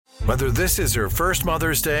Whether this is her first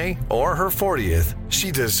Mother's Day or her 40th, she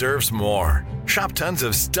deserves more. Shop tons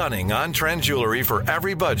of stunning on-trend jewelry for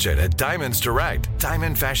every budget at Diamonds Direct.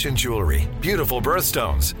 Diamond fashion jewelry, beautiful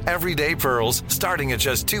birthstones, everyday pearls starting at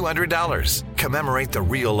just $200. Commemorate the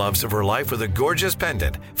real loves of her life with a gorgeous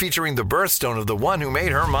pendant featuring the birthstone of the one who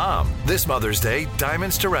made her mom. This Mother's Day,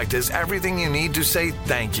 Diamonds Direct is everything you need to say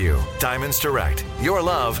thank you. Diamonds Direct. Your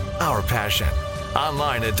love, our passion.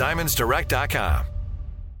 Online at diamondsdirect.com.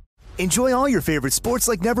 Enjoy all your favorite sports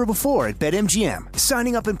like never before at BetMGM.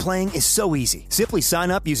 Signing up and playing is so easy. Simply sign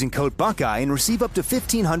up using code Buckeye and receive up to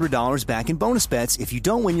 $1,500 back in bonus bets if you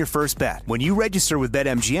don't win your first bet. When you register with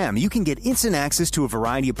BetMGM, you can get instant access to a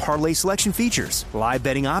variety of parlay selection features, live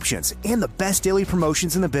betting options, and the best daily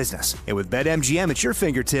promotions in the business. And with BetMGM at your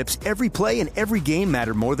fingertips, every play and every game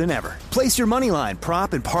matter more than ever. Place your moneyline,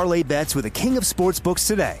 prop, and parlay bets with the king of sportsbooks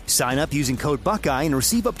today. Sign up using code Buckeye and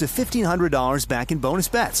receive up to $1,500 back in bonus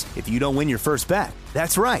bets if you don't win your first bet.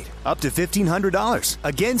 That's right, up to $1,500.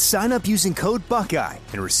 Again, sign up using code Buckeye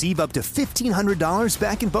and receive up to $1,500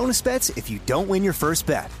 back in bonus bets if you don't win your first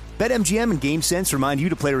bet. BetMGM and GameSense remind you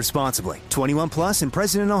to play responsibly. 21 plus and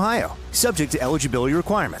present in Ohio. Subject to eligibility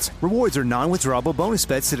requirements. Rewards are non-withdrawable bonus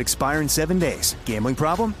bets that expire in 7 days. Gambling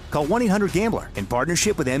problem? Call 1-800-GAMBLER in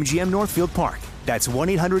partnership with MGM Northfield Park. That's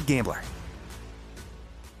 1-800-GAMBLER.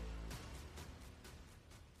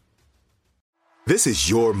 This is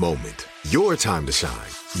your moment, your time to shine,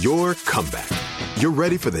 your comeback. You're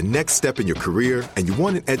ready for the next step in your career, and you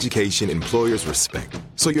want an education employers respect.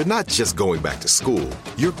 So you're not just going back to school,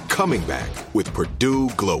 you're coming back with Purdue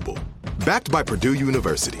Global. Backed by Purdue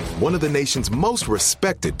University, one of the nation's most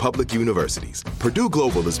respected public universities, Purdue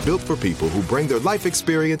Global is built for people who bring their life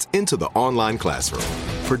experience into the online classroom.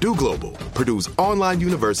 Purdue Global, Purdue's online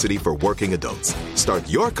university for working adults. Start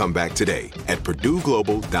your comeback today at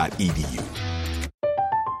purdueglobal.edu.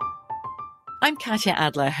 I'm Katya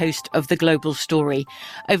Adler, host of The Global Story.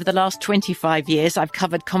 Over the last 25 years, I've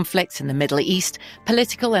covered conflicts in the Middle East,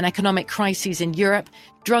 political and economic crises in Europe,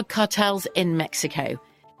 drug cartels in Mexico.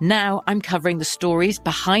 Now I'm covering the stories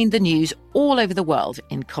behind the news all over the world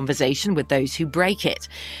in conversation with those who break it.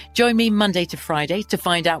 Join me Monday to Friday to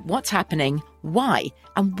find out what's happening, why,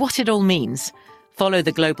 and what it all means. Follow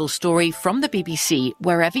The Global Story from the BBC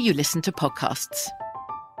wherever you listen to podcasts.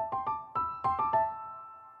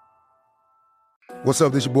 What's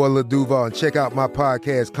up, this your boy Lil Duval, and check out my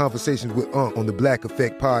podcast, Conversations with Unc, on the Black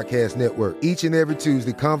Effect Podcast Network. Each and every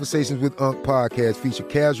Tuesday, Conversations with Unc podcast feature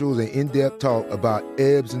casuals and in-depth talk about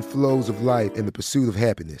ebbs and flows of life and the pursuit of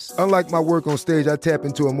happiness. Unlike my work on stage, I tap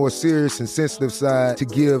into a more serious and sensitive side to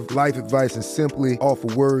give life advice and simply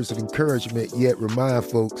offer words of encouragement, yet remind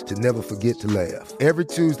folks to never forget to laugh. Every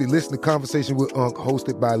Tuesday, listen to Conversations with Unc,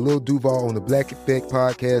 hosted by Lil Duval on the Black Effect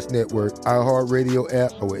Podcast Network, iHeartRadio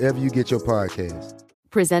app, or wherever you get your podcasts.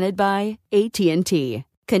 Presented by AT&T.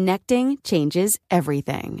 Connecting changes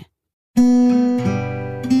everything.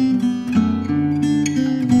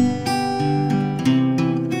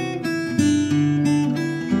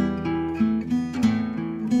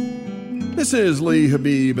 This is Lee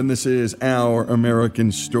Habib, and this is Our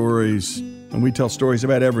American Stories. And we tell stories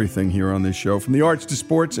about everything here on this show, from the arts to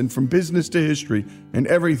sports and from business to history and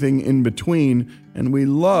everything in between. And we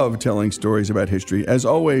love telling stories about history. As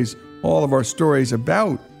always, all of our stories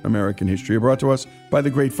about American history are brought to us by the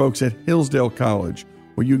great folks at Hillsdale College,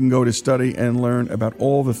 where you can go to study and learn about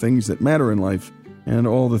all the things that matter in life and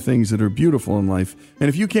all the things that are beautiful in life. And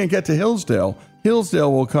if you can't get to Hillsdale,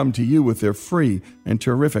 Hillsdale will come to you with their free and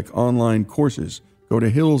terrific online courses. Go to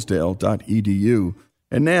hillsdale.edu.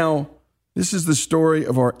 And now, this is the story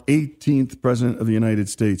of our 18th President of the United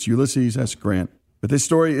States, Ulysses S. Grant. But this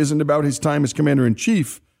story isn't about his time as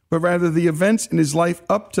Commander-in-Chief, but rather the events in his life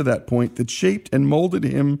up to that point that shaped and molded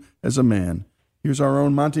him as a man. Here's our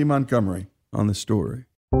own Monty Montgomery on the story.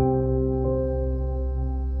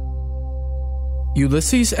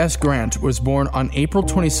 Ulysses S. Grant was born on April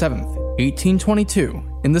 27,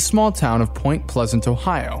 1822, in the small town of Point Pleasant,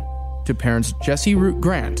 Ohio, to parents Jesse Root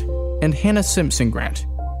Grant and Hannah Simpson Grant.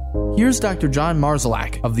 Here's Dr. John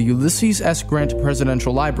Marszalek of the Ulysses S. Grant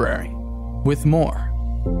Presidential Library with more.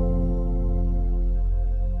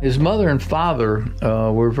 His mother and father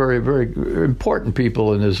were very, very important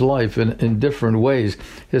people in his life in different ways.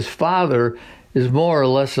 His father is more or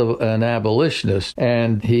less an abolitionist,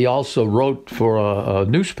 and he also wrote for a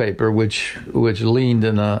newspaper which leaned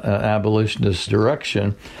in an abolitionist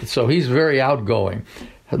direction. So he's very outgoing.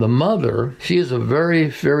 The mother, she is a very,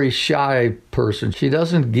 very shy person. She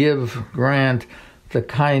doesn't give Grant the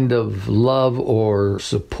kind of love or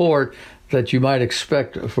support that you might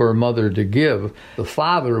expect for a mother to give. The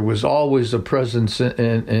father was always a presence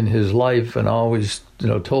in his life and always,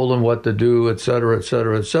 told him what to do, et cetera, et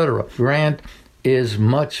cetera, et cetera. Grant is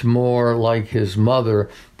much more like his mother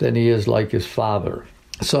than he is like his father.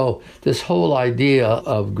 So this whole idea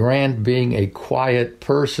of Grant being a quiet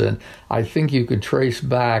person, I think you could trace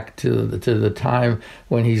back to the time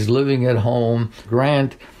when he's living at home.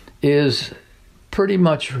 Grant is pretty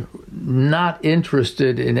much not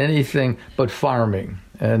interested in anything but farming,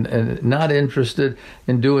 and not interested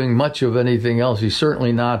in doing much of anything else. He's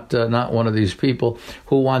certainly not one of these people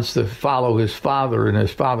who wants to follow his father in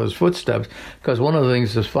his father's footsteps, because one of the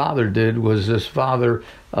things his father did was his father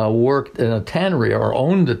worked in a tannery, or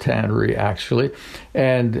owned a tannery actually,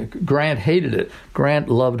 and Grant hated it. Grant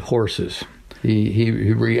loved horses. He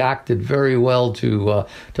reacted very well to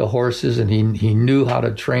horses, and he knew how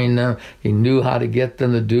to train them. He knew how to get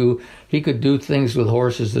them to do. He could do things with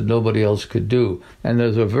horses that nobody else could do. And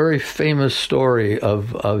there's a very famous story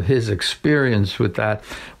of his experience with that,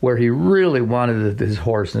 where he really wanted his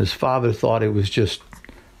horse, and his father thought it was just,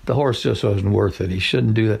 the horse just wasn't worth it. He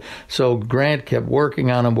shouldn't do that. So Grant kept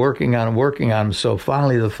working on him. So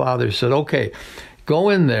finally the father said, okay, go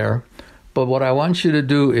in there, but what I want you to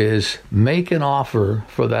do is make an offer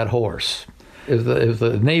for that horse. If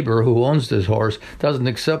the neighbor who owns this horse doesn't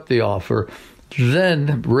accept the offer,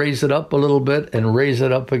 then raise it up a little bit and raise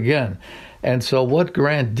it up again. And so what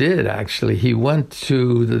Grant did, actually, he went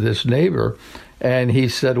to this neighbor and he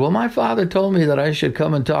said, well, my father told me that I should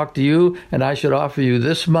come and talk to you and I should offer you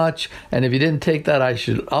this much. And if you didn't take that, I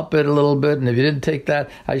should up it a little bit. And if you didn't take that,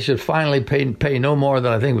 I should finally pay no more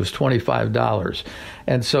than, I think it was $25.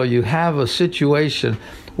 And so you have a situation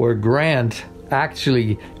where Grant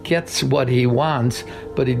actually gets what he wants,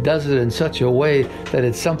 but he does it in such a way that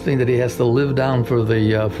it's something that he has to live down for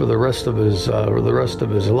the rest of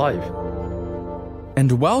his life.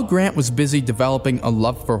 And while Grant was busy developing a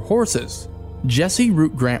love for horses, Jesse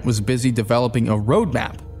Root Grant was busy developing a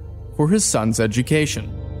roadmap for his son's education.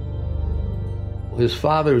 His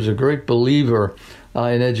father was a great believer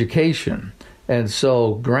in education. And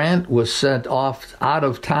so Grant was sent off out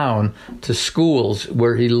of town to schools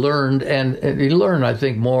where he learned, and he learned, I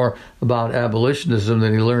think, more about abolitionism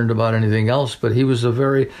than he learned about anything else. But he was a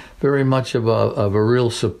very, very much of a real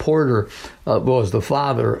supporter, was the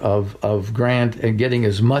father of Grant, and getting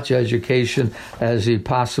as much education as he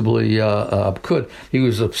possibly could. He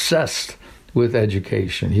was obsessed with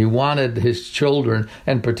education. He wanted his children,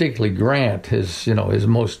 and particularly Grant, his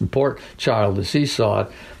most important child as he saw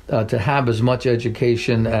it, to have as much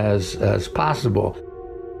education as possible.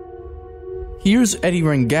 Here's Eddie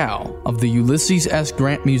Rangel of the Ulysses S.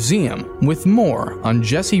 Grant Museum with more on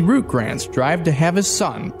Jesse Root Grant's drive to have his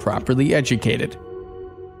son properly educated.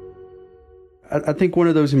 I think one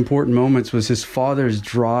of those important moments was his father's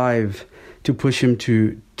drive to push him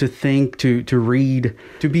to think, to read,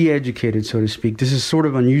 to be educated, so to speak. This is sort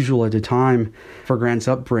of unusual at the time for Grant's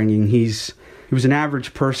upbringing. He was an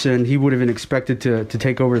average person. He would have been expected to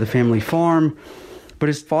take over the family farm, but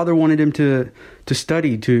his father wanted him to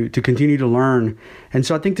study, to continue to learn. And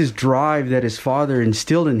so I think this drive that his father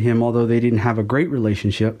instilled in him, although they didn't have a great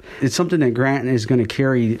relationship, it's something that Grant is going to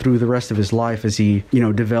carry through the rest of his life as he,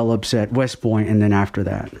 develops at West Point and then after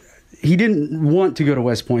that. He didn't want to go to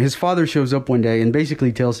West Point. His father shows up one day and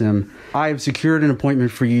basically tells him, I have secured an appointment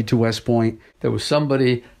for you to West Point. There was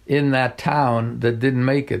somebody in that town that didn't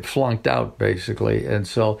make it, flunked out, basically. And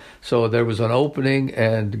so there was an opening,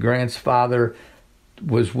 and Grant's father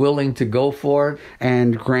was willing to go for it.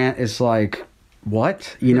 And Grant is like,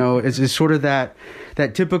 what? It's sort of that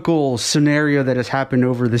typical scenario that has happened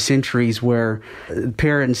over the centuries where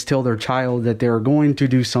parents tell their child that they're going to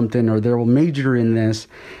do something or they will major in this,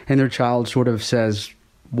 and their child sort of says,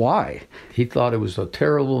 why? He thought it was a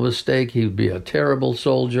terrible mistake. He would be a terrible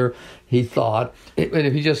soldier. He thought, and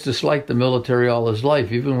if he just disliked the military all his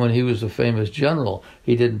life, even when he was a famous general,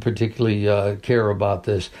 he didn't particularly care about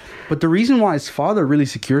this. But the reason why his father really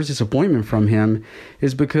secures this appointment from him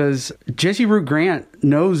is because Jesse Root Grant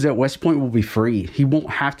knows that West Point will be free. He won't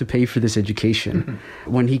have to pay for this education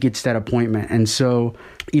when he gets that appointment. And so,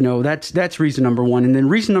 that's reason number one. And then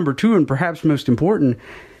reason number two, and perhaps most important,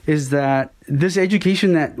 is that this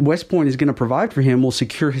education that West Point is going to provide for him will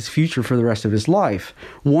secure his future for the rest of his life.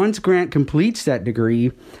 Once Grant completes that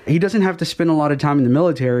degree, he doesn't have to spend a lot of time in the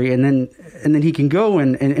military, and then he can go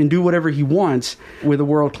and do whatever he wants with a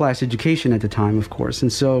world-class education at the time, of course.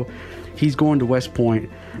 And so he's going to West Point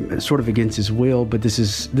sort of against his will, but this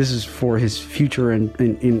is for his future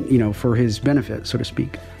and for his benefit, so to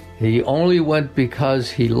speak. He only went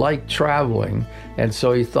because he liked traveling, and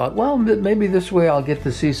so he thought, well, maybe this way I'll get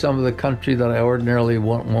to see some of the country that I ordinarily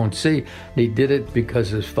won't see. And he did it because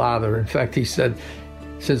his father, in fact, he said,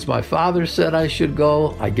 since my father said I should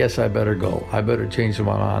go, I guess I better go. I better change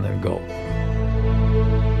my mind and go.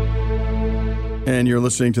 And you're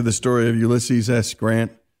listening to the story of Ulysses S.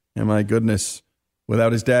 Grant. And my goodness,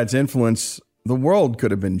 without his dad's influence, the world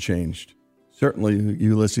could have been changed. Certainly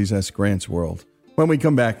Ulysses S. Grant's world. When we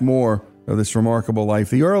come back, more of this remarkable life,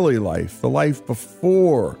 the early life, the life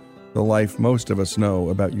before the life most of us know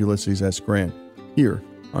about Ulysses S. Grant, here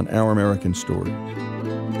on Our American Story.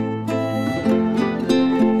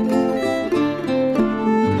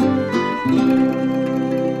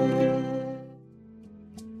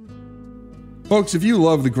 Folks, if you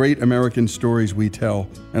love the great American stories we tell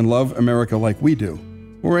and love America like we do,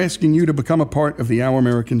 we're asking you to become a part of the Our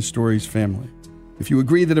American Stories family. If you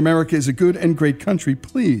agree that America is a good and great country,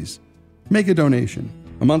 please make a donation.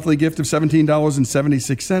 A monthly gift of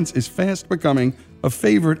 $17.76 is fast becoming a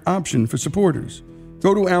favorite option for supporters.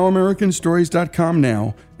 Go to OurAmericanStories.com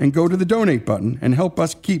now and go to the donate button and help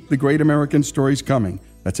us keep the great American stories coming.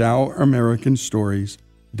 That's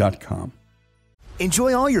OurAmericanStories.com.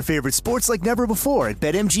 Enjoy all your favorite sports like never before at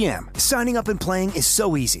BetMGM. Signing up and playing is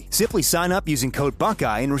so easy. Simply sign up using code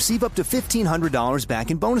Buckeye and receive up to $1,500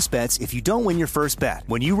 back in bonus bets if you don't win your first bet.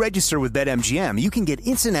 When you register with BetMGM, you can get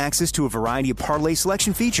instant access to a variety of parlay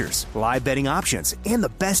selection features, live betting options, and the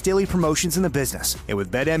best daily promotions in the business. And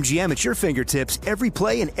with BetMGM at your fingertips, every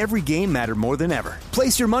play and every game matter more than ever.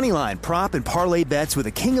 Place your moneyline, prop, and parlay bets with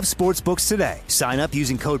the king of sportsbooks today. Sign up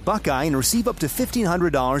using code Buckeye and receive up to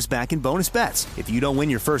 $1,500 back in bonus bets if you don't win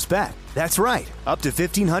your first bet. That's right, up to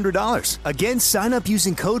 $1,500. Again, sign up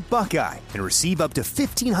using code Buckeye and receive up to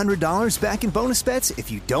 $1,500 back in bonus bets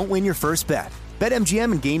if you don't win your first bet.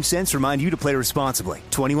 BetMGM and GameSense remind you to play responsibly.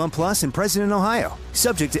 21 plus and present in Ohio.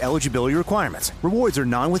 Subject to eligibility requirements. Rewards are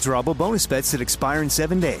non-withdrawable bonus bets that expire in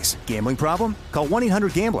 7 days. Gambling problem? Call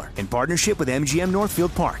 1-800-GAMBLER in partnership with MGM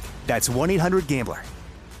Northfield Park. That's 1-800-GAMBLER.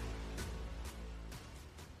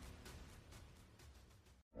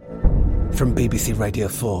 From BBC Radio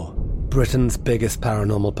 4, Britain's biggest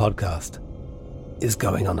paranormal podcast is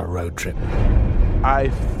going on a road trip. I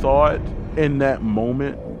thought in that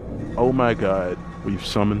moment, oh my God, we've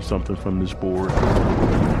summoned something from this board.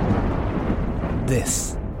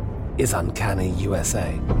 This is Uncanny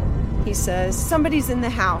USA. He says, somebody's in the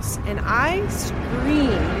house, and I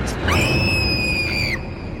screamed.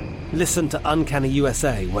 Listen to Uncanny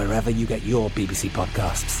USA wherever you get your BBC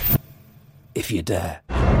podcasts, if you dare.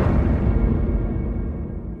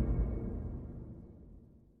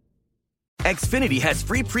 Xfinity has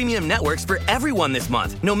free premium networks for everyone this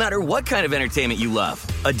month, no matter what kind of entertainment you love.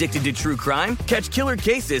 Addicted to true crime? Catch killer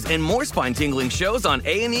cases and more spine-tingling shows on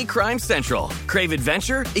A&E Crime Central. Crave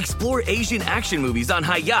adventure? Explore Asian action movies on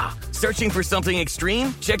Hi-YAH. Searching for something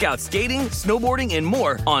extreme? Check out skating, snowboarding, and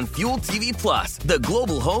more on Fuel TV Plus, the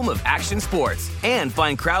global home of action sports. And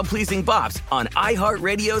find crowd-pleasing bops on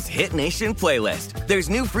iHeartRadio's Hit Nation playlist. There's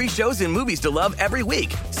new free shows and movies to love every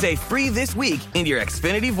week. Say free this week in your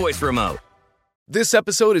Xfinity voice remote. This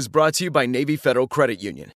episode is brought to you by Navy Federal Credit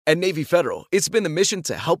Union. At Navy Federal, it's been the mission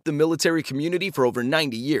to help the military community for over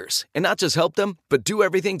 90 years. And not just help them, but do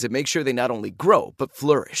everything to make sure they not only grow, but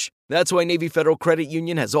flourish. That's why Navy Federal Credit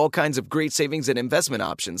Union has all kinds of great savings and investment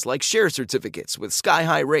options like share certificates with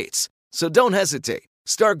sky-high rates. So don't hesitate.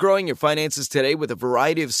 Start growing your finances today with a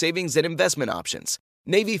variety of savings and investment options.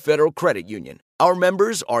 Navy Federal Credit Union. Our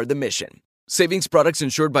members are the mission. Savings products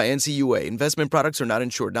insured by NCUA. Investment products are not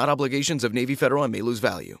insured, not obligations of Navy Federal and may lose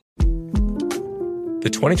value. The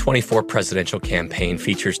 2024 presidential campaign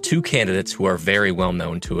features two candidates who are very well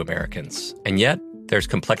known to Americans. And yet, there's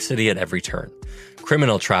complexity at every turn.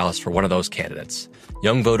 Criminal trials for one of those candidates.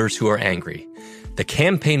 Young voters who are angry. The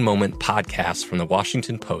Campaign Moment podcast from the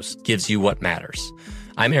Washington Post gives you what matters.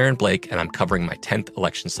 I'm Aaron Blake, and I'm covering my 10th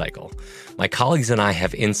election cycle. My colleagues and I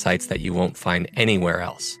have insights that you won't find anywhere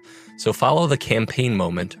else. So follow The Campaign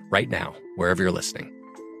Moment right now, wherever you're listening.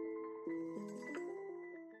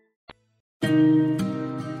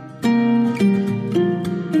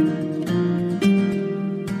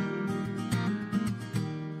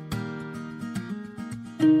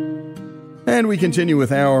 And we continue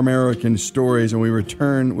with Our American Stories, and we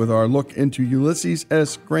return with our look into Ulysses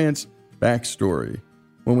S. Grant's backstory.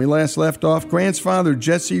 When we last left off, Grant's father,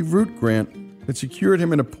 Jesse Root Grant, had secured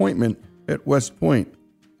him an appointment at West Point.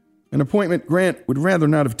 An appointment Grant would rather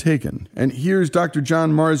not have taken. And here's Dr.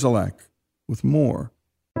 John Marszalek with more.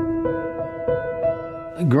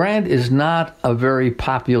 Grant is not a very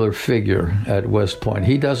popular figure at West Point.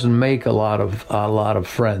 He doesn't make a lot of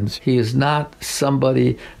friends. He is not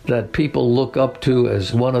somebody that people look up to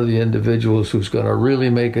as one of the individuals who's going to really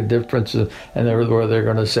make a difference, and they're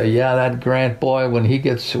going to say, yeah, that Grant boy, when he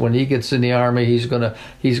gets in the Army, he's going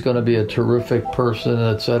to be a terrific person,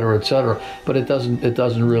 et cetera, et cetera. But it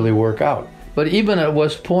doesn't really work out. But even at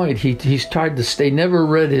West Point, he's tried to stay, never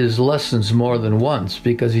read his lessons more than once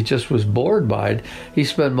because he just was bored by it. He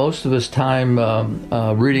spent most of his time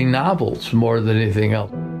reading novels more than anything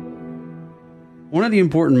else. One of the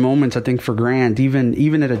important moments, I think, for Grant,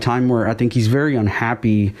 even at a time where I think he's very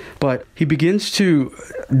unhappy, but he begins to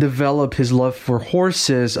develop his love for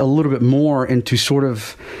horses a little bit more into sort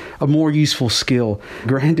of a more useful skill.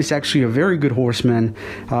 Grant is actually a very good horseman.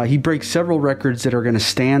 He breaks several records that are going to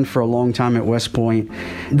stand for a long time at West Point.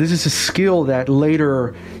 This is a skill that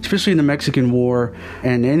later, especially in the Mexican War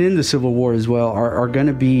and in the Civil War as well, are going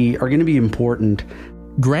to be important.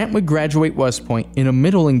 Grant would graduate West Point in a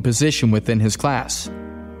middling position within his class,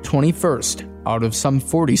 21st out of some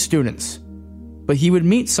 40 students. But he would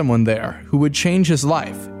meet someone there who would change his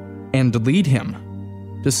life and lead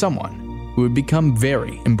him to someone who would become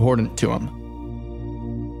very important to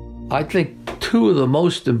him. I think two of the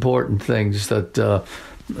most important things that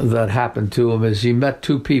happened to him is he met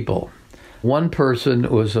two people. One person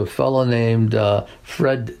was a fellow named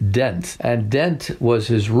Fred Dent, and Dent was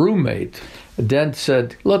his roommate. Dent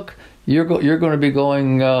said, "Look, you're going to be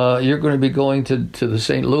going to the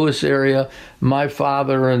St. Louis area. My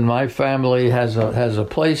father and my family has a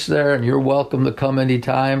place there, and you're welcome to come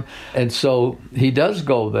anytime." And so he does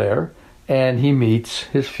go there, and he meets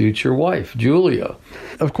his future wife, Julia.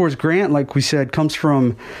 Of course, Grant, like we said, comes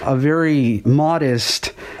from a very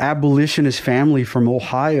modest abolitionist family from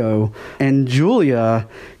Ohio, and Julia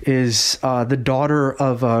is the daughter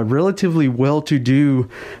of a relatively well-to-do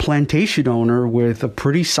plantation owner with a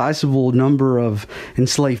pretty sizable number of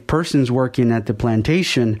enslaved persons working at the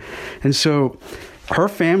plantation. And so her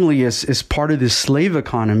family is part of this slave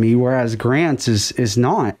economy, whereas Grant's is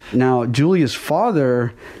not. Now, Julia's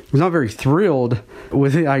father was not very thrilled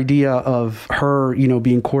with the idea of her,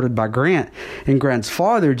 being courted by Grant. And Grant's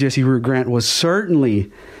father, Jesse Root Grant, was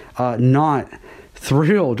certainly not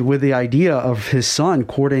thrilled with the idea of his son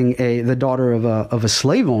courting the daughter of a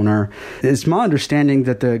slave owner. It's my understanding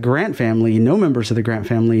that the Grant family, no members of the Grant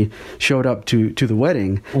family, showed up to the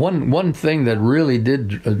wedding. One thing that really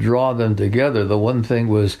did draw them together, the one thing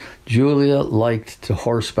was Julia liked to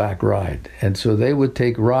horseback ride, and so they would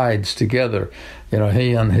take rides together.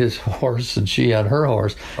 He on his horse and she on her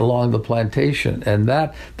horse along the plantation, and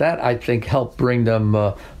that I think helped bring them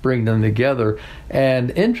together.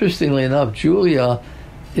 And interestingly enough, Julia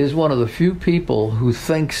is one of the few people who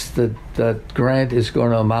thinks that Grant is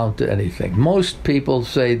going to amount to anything. Most people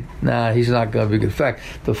say, nah, he's not going to be good. In fact,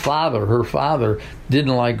 her father,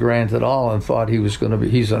 didn't like Grant at all and thought he's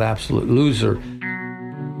an absolute loser.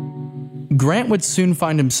 Grant would soon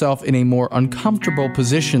find himself in a more uncomfortable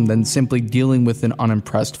position than simply dealing with an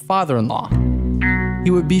unimpressed father-in-law.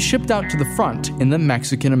 He would be shipped out to the front in the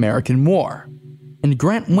Mexican-American War, and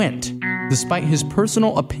Grant went, despite his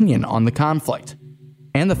personal opinion on the conflict,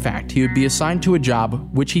 and the fact he would be assigned to a job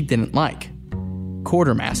which he didn't like: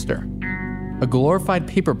 quartermaster, a glorified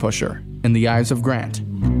paper pusher in the eyes of Grant.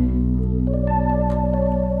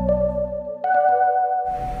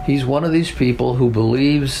 He's one of these people who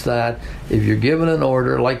believes that if you're given an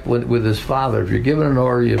order, like with his father, if you're given an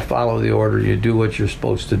order, you follow the order, you do what you're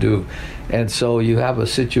supposed to do. And so you have a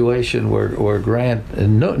situation where Grant,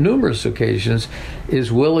 on numerous occasions,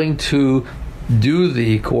 is willing to do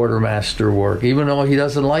the quartermaster work, even though he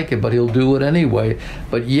doesn't like it, but he'll do it anyway.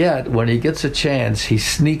 But yet, when he gets a chance, he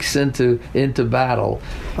sneaks into battle.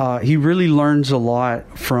 He really learns a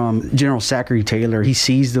lot from General Zachary Taylor. He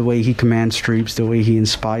sees the way he commands troops, the way he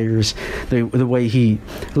inspires, the way he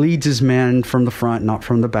leads his men from the front, not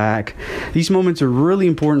from the back. These moments are really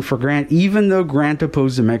important for Grant, even though Grant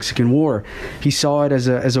opposed the Mexican War. He saw it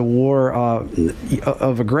as a war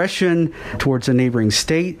of aggression towards a neighboring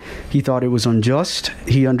state. He thought it was unjust.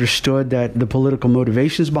 He understood that the political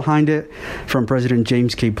motivations behind it from President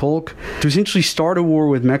James K. Polk to essentially start a war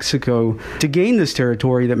with Mexico to gain this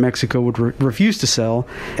territory that Mexico would refuse to sell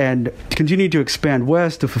and to continue to expand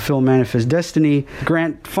west to fulfill Manifest Destiny.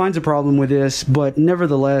 Grant finds a problem with this, but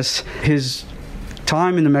nevertheless, his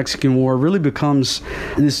time in the Mexican War really becomes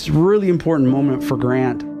this really important moment for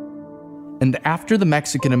Grant. And after the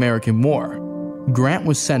Mexican-American War, Grant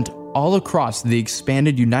was sent all across the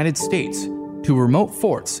expanded United States to remote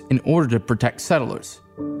forts in order to protect settlers,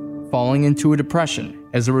 falling into a depression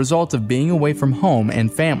as a result of being away from home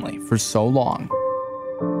and family for so long.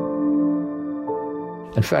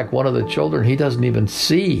 In fact, one of the children he doesn't even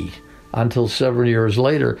see until several years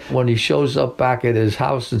later. When he shows up back at his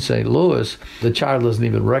house in St. Louis, the child doesn't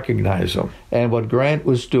even recognize him. And what Grant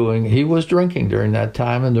was doing, he was drinking during that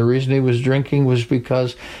time, and the reason he was drinking was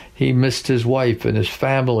because he missed his wife and his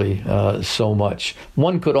family so much.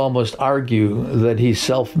 One could almost argue that he's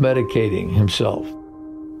self-medicating himself.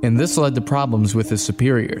 And this led to problems with his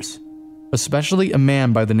superiors, especially a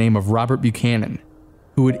man by the name of Robert Buchanan,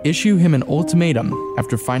 who would issue him an ultimatum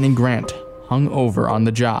after finding Grant hung over on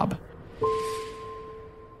the job.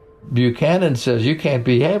 Buchanan says, you can't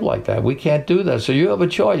behave like that. We can't do that. So you have a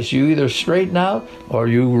choice. You either straighten out or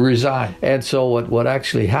you resign. And so what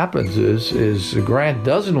actually happens is Grant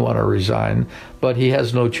doesn't want to resign, but he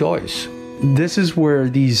has no choice. This is where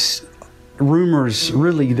these rumors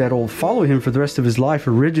really that'll follow him for the rest of his life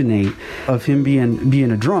originate, of him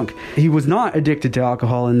being a drunk. He was not addicted to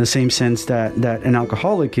alcohol in the same sense that an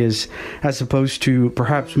alcoholic is, as opposed to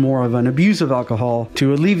perhaps more of an abuse of alcohol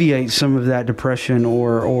to alleviate some of that depression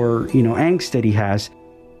or angst that he has.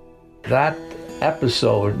 That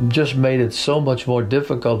episode just made it so much more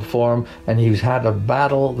difficult for him, and he's had to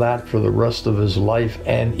battle that for the rest of his life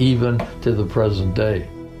and even to the present day.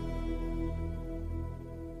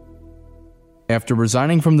 After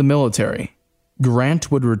resigning from the military, Grant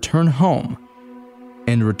would return home,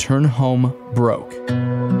 and return home broke.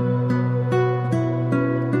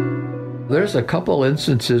 There's a couple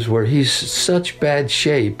instances where he's such bad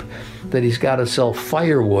shape that he's got to sell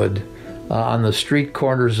firewood on the street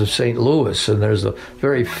corners of St. Louis. And there's a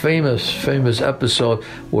very famous episode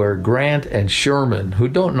where Grant and Sherman, who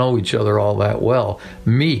don't know each other all that well,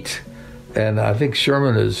 meet. And I think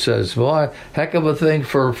Sherman says, well, heck of a thing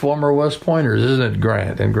for former West Pointers, isn't it,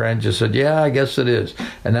 Grant? And Grant just said, yeah, I guess it is.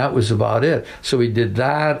 And that was about it. So he did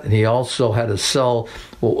that, and he also had to sell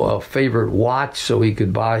a favorite watch so he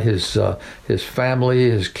could buy his family,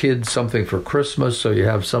 his kids, something for Christmas, so you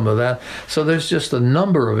have some of that. So there's just a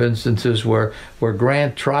number of instances where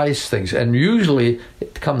Grant tries things. And usually,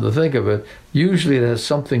 come to think of it, usually it has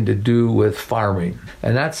something to do with farming.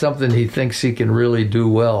 And that's something he thinks he can really do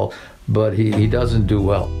well, but he doesn't do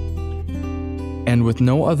well. And with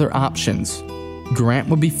no other options, Grant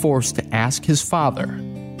would be forced to ask his father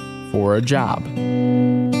for a job.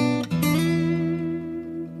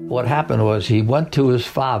 What happened was he went to his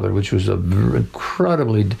father, which was an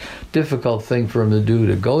incredibly difficult thing for him to do,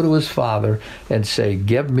 to go to his father and say,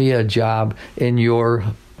 give me a job in your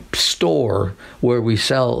store where we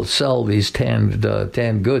sell these canned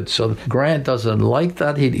goods. So Grant doesn't like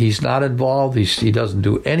that. He's not involved. He doesn't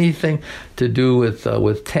do anything to do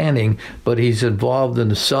with tanning, but he's involved in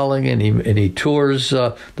the selling, and he tours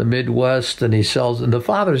the Midwest, and he sells. And the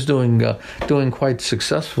father's doing quite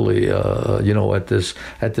successfully, at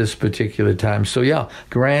this particular time. So yeah,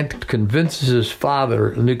 Grant convinces his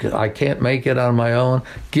father, I can't make it on my own.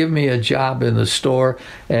 Give me a job in the store.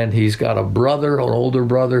 And he's got an older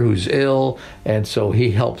brother who's ill, and so he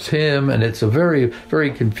helps him, and it's a very, very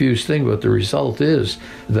confused thing, but the result is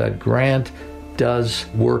that Grant does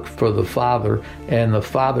work for the father, and the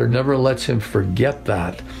father never lets him forget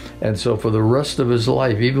that. And so for the rest of his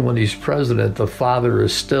life, even when he's president, the father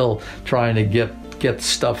is still trying to get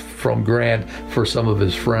stuff from Grant for some of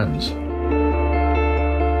his friends.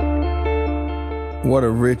 What a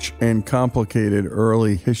rich and complicated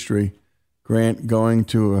early history. Grant going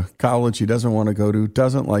to a college he doesn't want to go to,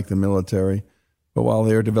 doesn't like the military, but while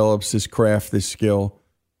there develops this craft, this skill,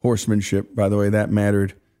 horsemanship. By the way, that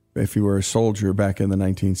mattered if you were a soldier back in the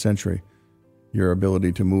 19th century, your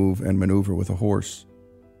ability to move and maneuver with a horse.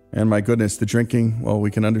 And my goodness, the drinking, well,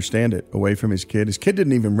 we can understand it, away from his kid. His kid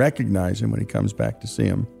didn't even recognize him when he comes back to see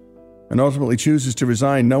him, and ultimately chooses to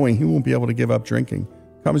resign knowing he won't be able to give up drinking.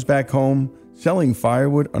 Comes back home, selling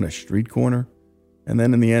firewood on a street corner, and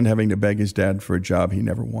then in the end having to beg his dad for a job he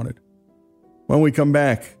never wanted. When we come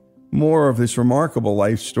back, more of this remarkable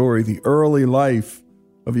life story, the early life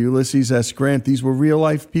of Ulysses S. Grant. These were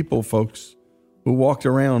real-life people, folks, who walked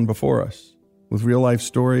around before us with real-life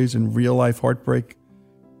stories and real-life heartbreak.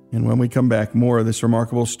 And when we come back, more of this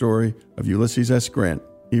remarkable story of Ulysses S. Grant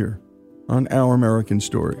here on Our American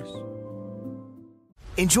Stories.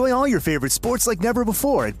 Enjoy all your favorite sports like never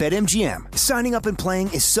before at BetMGM. Signing up and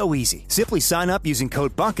playing is so easy. Simply sign up using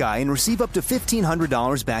code Buckeye and receive up to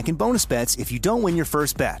 $1,500 back in bonus bets if you don't win your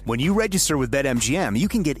first bet. When you register with BetMGM, you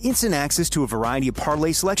can get instant access to a variety of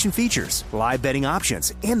parlay selection features, live betting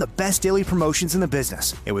options, and the best daily promotions in the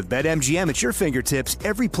business. And with BetMGM at your fingertips,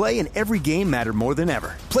 every play and every game matter more than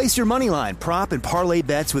ever. Place your moneyline, prop, and parlay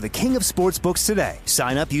bets with the king of sportsbooks today.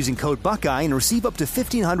 Sign up using code Buckeye and receive up to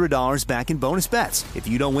 $1,500 back in bonus bets. If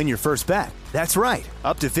you don't win your first bet. That's right,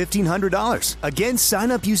 up to $1,500. Again, sign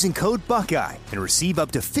up using code Buckeye and receive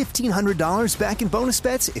up to $1,500 back in bonus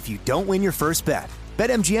bets if you don't win your first bet.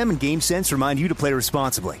 BetMGM and GameSense remind you to play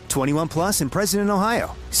responsibly. 21 plus and present in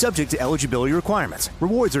Ohio. Subject to eligibility requirements.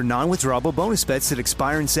 Rewards are non-withdrawable bonus bets that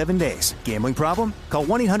expire in 7 days. Gambling problem? Call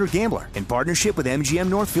 1-800-GAMBLER in partnership with MGM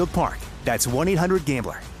Northfield Park. That's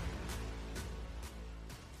 1-800-GAMBLER.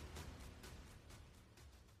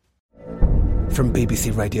 From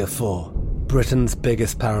BBC Radio 4, Britain's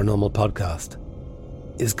biggest paranormal podcast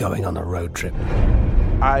is going on a road trip.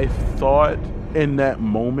 I thought in that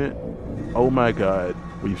moment, oh my God,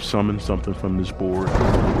 we've summoned something from this board.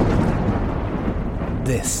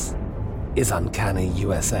 This is Uncanny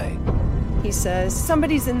USA. He says,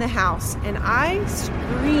 somebody's in the house, and I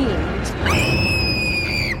screamed.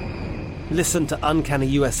 Listen to Uncanny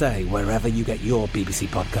USA wherever you get your BBC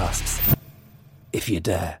podcasts, if you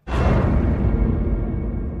dare.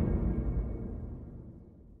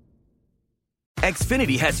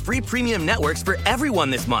 Xfinity has free premium networks for everyone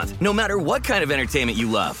this month, no matter what kind of entertainment you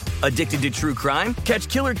love. Addicted to true crime? Catch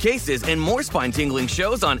killer cases and more spine-tingling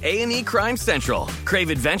shows on A&E Crime Central. Crave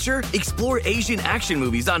adventure? Explore Asian action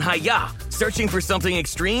movies on Hi-YAH. Searching for something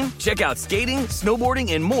extreme? Check out skating,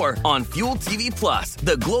 snowboarding, and more on Fuel TV Plus,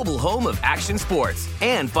 the global home of action sports.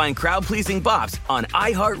 And find crowd-pleasing bops on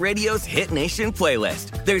iHeartRadio's Hit Nation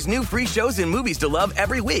playlist. There's new free shows and movies to love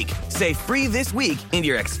every week. Say free this week in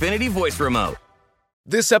your Xfinity voice remote.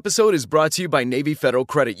 This episode is brought to you by Navy Federal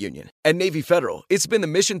Credit Union. At Navy Federal, it's been the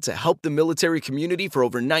mission to help the military community for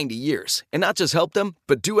over 90 years. And not just help them,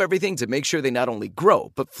 but do everything to make sure they not only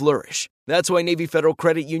grow, but flourish. That's why Navy Federal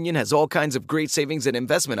Credit Union has all kinds of great savings and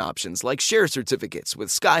investment options like share certificates with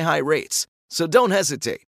sky-high rates. So don't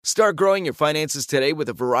hesitate. Start growing your finances today with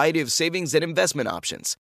a variety of savings and investment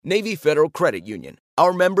options. Navy Federal Credit Union.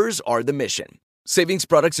 Our members are the mission. Savings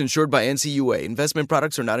products insured by NCUA. Investment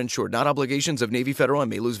products are not insured, not obligations of Navy Federal and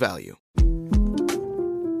may lose value.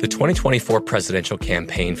 The 2024 presidential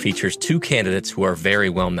campaign features two candidates who are very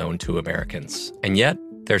well known to Americans. And yet,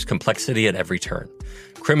 there's complexity at every turn.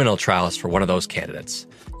 Criminal trials for one of those candidates.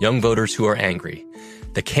 Young voters who are angry.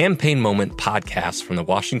 The Campaign Moment podcast from the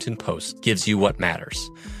Washington Post gives you what matters.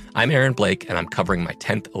 I'm Aaron Blake, and I'm covering my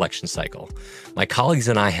 10th election cycle. My colleagues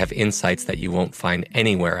and I have insights that you won't find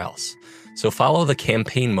anywhere else. So follow the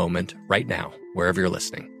Campaign Moment right now, wherever you're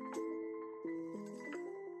listening.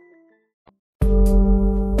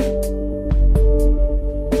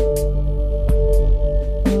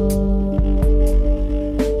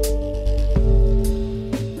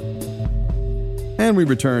 And we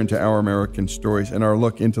return to Our American Stories and our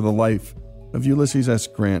look into the life of Ulysses S.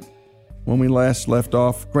 Grant. When we last left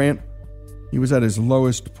off, Grant, he was at his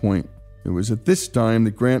lowest point. It was at this time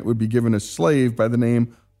that Grant would be given a slave by the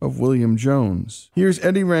name of William Jones. Here's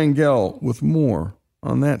Eddie Rangel with more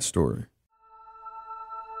on that story.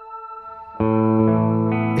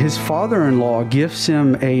 His father-in-law gives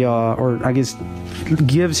him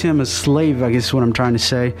gives him a slave, I guess is what I'm trying to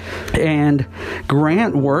say. And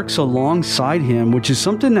Grant works alongside him, which is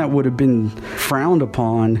something that would have been frowned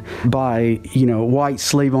upon by, white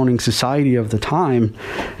slave-owning society of the time.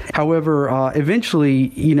 However,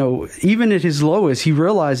 eventually, even at his lowest, he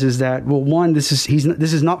realizes that, well, one, this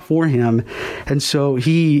is not for him. And so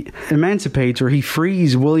he emancipates, or he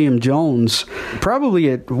frees William Jones, probably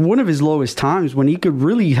at one of his lowest times when he could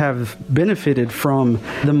really have benefited from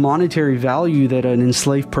the monetary value that an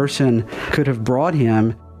enslaved person could have brought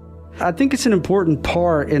him. I think it's an important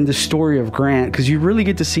part in the story of Grant because you really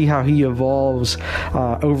get to see how he evolves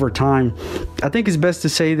over time. I think it's best to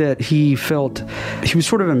say that he was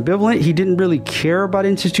sort of ambivalent. He didn't really care about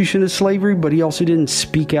institution of slavery, but he also didn't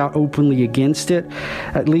speak out openly against it,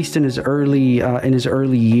 at least in his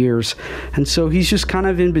early years. And so he's just kind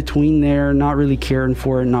of in between there, not really caring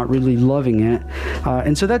for it, not really loving it.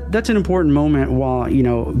 And so that's an important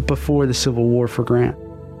moment before the Civil War for Grant.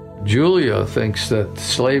 Julia thinks that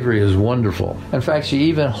slavery is wonderful. In fact, she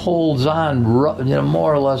even holds on,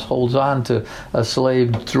 more or less holds on to a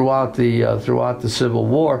slave throughout the Civil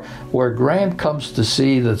War, where Grant comes to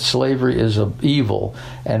see that slavery is an evil.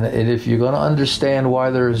 And if you're going to understand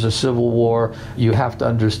why there is a Civil War, you have to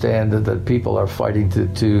understand that people are fighting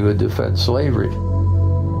to defend slavery.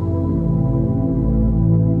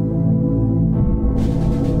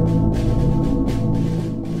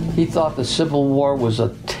 He thought the Civil War was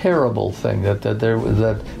a terrible thing,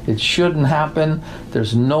 that it shouldn't happen.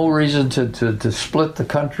 There's no reason to split the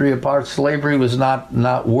country apart. Slavery was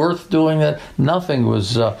not worth doing it. Nothing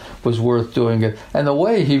was worth doing it. And the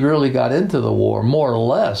way he really got into the war, more or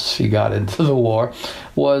less he got into the war,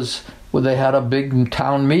 was when they had a big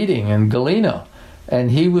town meeting in Galena. And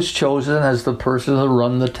he was chosen as the person to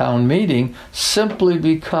run the town meeting simply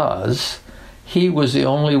because he was the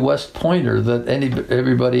only West Pointer that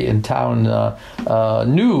everybody in town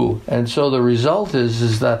knew. And so the result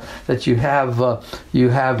is that you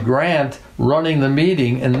have Grant running the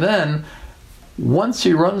meeting, and then once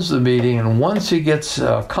he runs the meeting and once he gets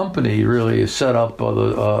a company really set up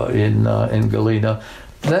in Galena,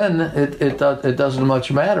 then it doesn't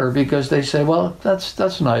much matter, because they say, well,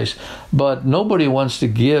 that's nice, but nobody wants to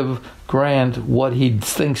give Grant what he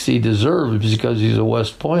thinks he deserves because he's a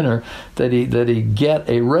West Pointer, that he get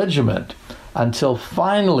a regiment, until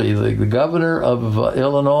finally the governor of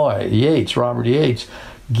Illinois, Robert Yates,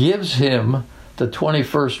 gives him the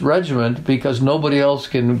 21st Regiment, because nobody else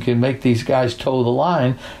can make these guys toe the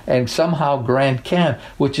line, and somehow Grant can,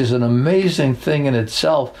 which is an amazing thing in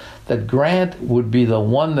itself, that Grant would be the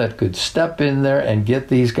one that could step in there and get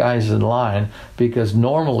these guys in line, because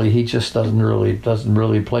normally he just doesn't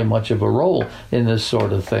really play much of a role in this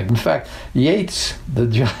sort of thing. In fact, the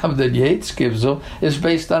job that Yates gives him is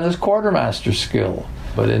based on his quartermaster skill.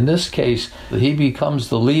 But in this case, he becomes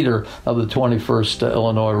the leader of the 21st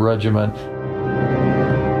Illinois Regiment.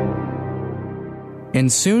 And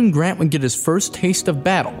soon Grant would get his first taste of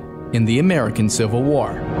battle in the American Civil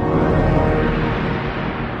War.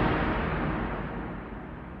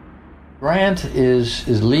 Grant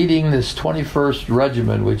is leading this 21st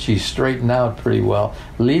Regiment, which he's straightened out pretty well,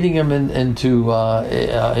 leading him into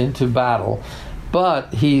battle,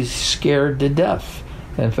 but he's scared to death.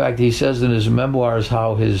 In fact, he says in his memoirs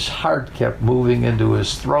how his heart kept moving into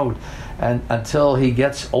his throat, and until he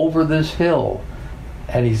gets over this hill,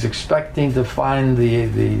 and he's expecting to find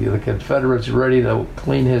the Confederates ready to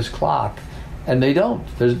clean his clock, and they don't.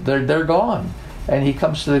 They're gone. And he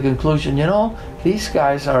comes to the conclusion, these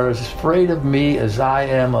guys are as afraid of me as I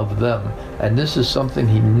am of them. And this is something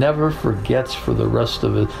he never forgets for the rest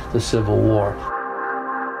of the Civil War.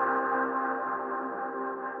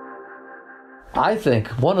 I think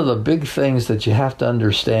one of the big things that you have to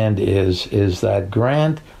understand is that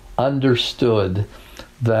Grant understood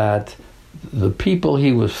that the people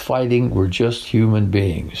he was fighting were just human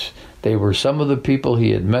beings. They were some of the people he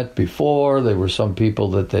had met before. They were some people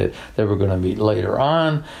that they were going to meet later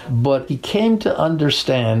on. But he came to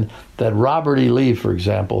understand that Robert E. Lee, for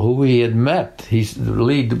example, who he had met,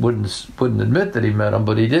 Lee wouldn't admit that he met him,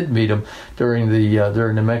 but he did meet him during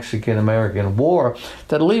the Mexican-American War,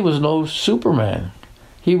 that Lee was no Superman.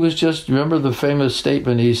 He was just, remember the famous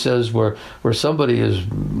statement he says where somebody is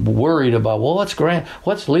worried about, well,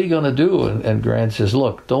 what's Lee going to do? And Grant says,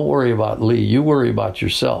 look, don't worry about Lee. You worry about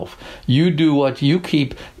yourself. You do what you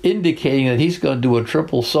keep indicating that he's going to do a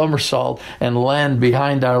triple somersault and land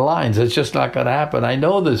behind our lines. It's just not going to happen. I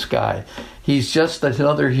know this guy. He's just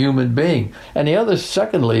another human being. And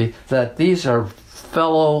secondly, that these are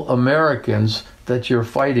fellow Americans that you're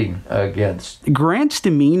fighting against. Grant's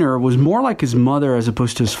demeanor was more like his mother as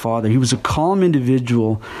opposed to his father. He was a calm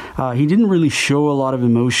individual. He didn't really show a lot of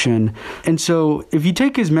emotion. And so if you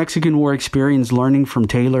take his Mexican War experience, learning from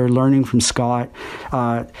Taylor, learning from Scott,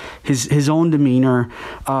 his own demeanor,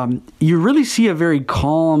 you really see a very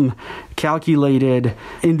calm, calculated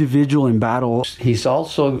individual in battle. He's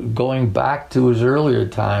also going back to his earlier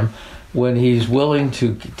time when he's willing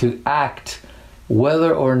to act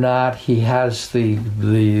whether or not he has the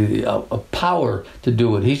power to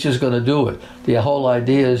do it. He's just going to do it. The whole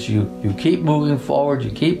idea is you keep moving forward,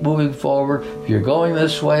 you keep moving forward. If you're going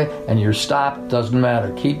this way and you're stopped, doesn't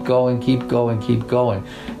matter. Keep going, keep going, keep going.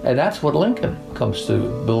 And that's what Lincoln comes to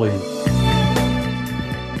believe.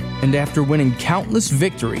 And after winning countless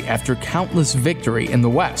victory after countless victory in the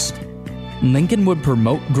West, Lincoln would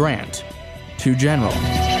promote Grant to general.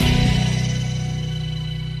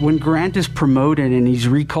 When Grant is promoted and he's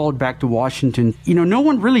recalled back to Washington, no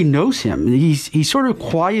one really knows him. He's sort of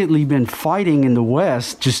quietly been fighting in the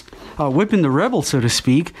West, just whipping the rebels, so to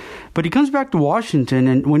speak. But he comes back to Washington,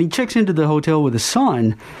 and when he checks into the hotel with his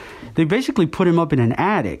son, they basically put him up in an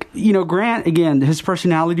attic. Grant, again, his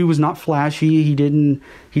personality was not flashy. He didn't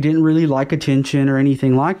really like attention or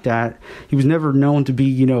anything like that. He was never known to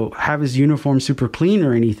be, have his uniform super clean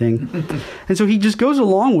or anything. And so he just goes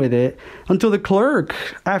along with it until the clerk,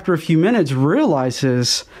 after a few minutes,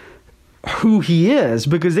 realizes who he is,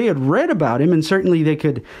 because they had read about him and certainly they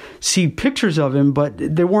could see pictures of him, but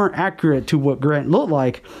they weren't accurate to what Grant looked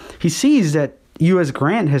like. He sees that U.S.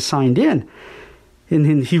 Grant has signed in.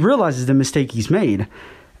 And he realizes the mistake he's made.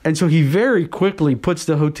 And so he very quickly puts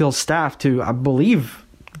the hotel staff to, I believe,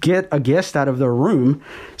 get a guest out of their room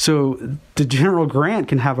so the General Grant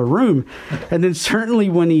can have a room. And then certainly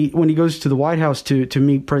when he goes to the White House to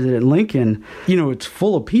meet President Lincoln, it's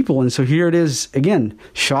full of people. And so here it is again,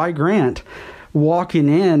 Shy Grant walking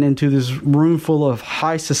into this room full of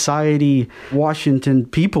high society Washington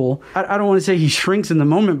people. I don't want to say he shrinks in the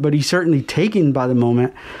moment, but he's certainly taken by the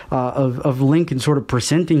moment of Lincoln sort of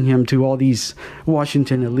presenting him to all these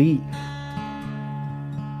Washington elite.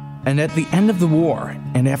 And at the end of the war,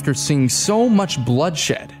 and after seeing so much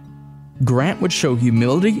bloodshed, Grant would show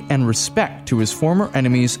humility and respect to his former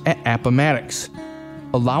enemies at Appomattox,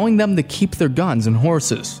 allowing them to keep their guns and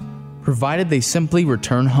horses, provided they simply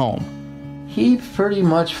return home. He pretty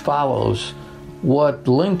much follows what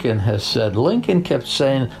Lincoln has said. Lincoln kept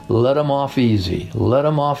saying, let them off easy, let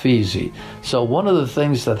them off easy. So one of the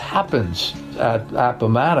things that happens at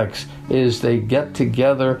Appomattox is they get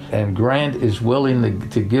together and Grant is willing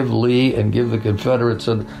to give Lee and give the Confederates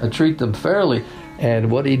and treat them fairly.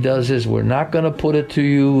 And what he does is, we're not going to put it to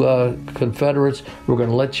you, Confederates, we're going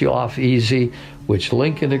to let you off easy, which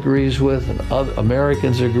Lincoln agrees with and other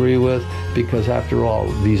Americans agree with, because after all,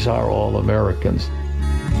 these are all Americans.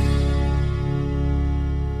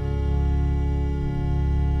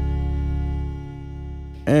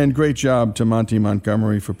 And great job to Monty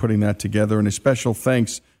Montgomery for putting that together, and a special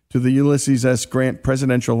thanks to the Ulysses S. Grant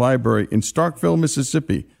Presidential Library in Starkville,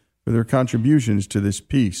 Mississippi, for their contributions to this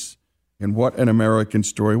piece. And what an American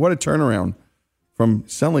story. What a turnaround from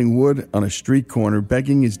selling wood on a street corner,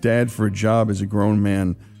 begging his dad for a job as a grown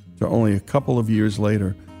man, to only a couple of years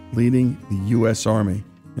later leading the U.S. Army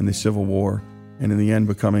in the Civil War and in the end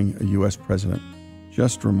becoming a U.S. president.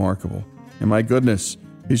 Just remarkable. And my goodness,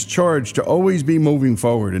 his charge to always be moving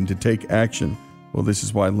forward and to take action. Well, this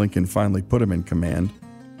is why Lincoln finally put him in command,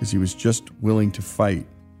 because he was just willing to fight.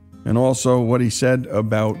 And also what he said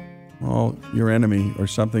about, well, your enemy or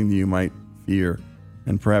something that you might fear,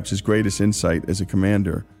 and perhaps his greatest insight as a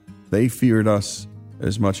commander, they feared us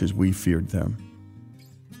as much as we feared them.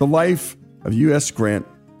 The life of U.S. Grant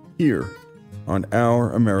here on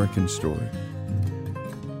Our American Story.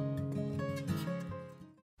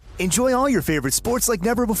 Enjoy all your favorite sports like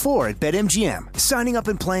never before at BetMGM. Signing up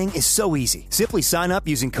and playing is so easy. Simply sign up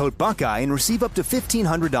using code Buckeye and receive up to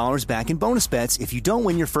 $1,500 back in bonus bets if you don't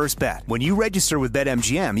win your first bet. When you register with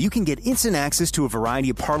BetMGM, you can get instant access to a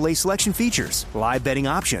variety of parlay selection features, live betting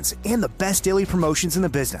options, and the best daily promotions in the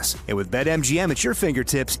business. And with BetMGM at your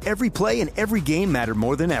fingertips, every play and every game matter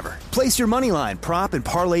more than ever. Place your moneyline, prop, and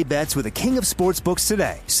parlay bets with the king of sportsbooks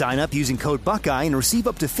today. Sign up using code Buckeye and receive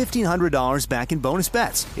up to $1,500 back in bonus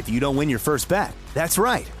bets if you don't win your first bet. That's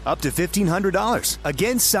right, up to $1,500.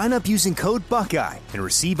 Again, sign up using code Buckeye and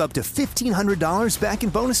receive up to $1,500 back in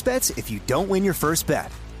bonus bets if you don't win your first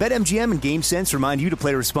bet. BetMGM and GameSense remind you to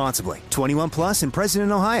play responsibly. 21 plus and present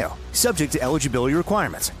in Ohio. Subject to eligibility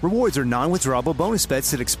requirements. Rewards are non-withdrawable bonus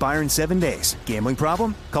bets that expire in 7 days. Gambling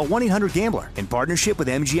problem? Call 1-800-GAMBLER in partnership with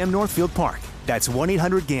MGM Northfield Park. That's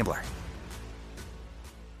 1-800-GAMBLER.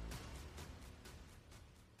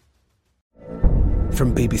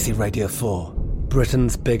 From BBC Radio 4,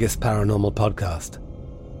 Britain's biggest paranormal podcast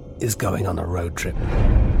is going on a road trip.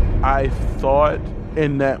 I thought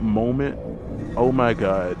in that moment, oh my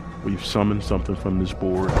God, we've summoned something from this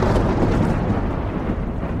board.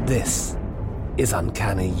 This is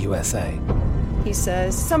Uncanny USA. He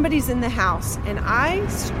says, somebody's in the house, and I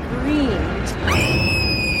screamed.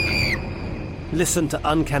 Listen to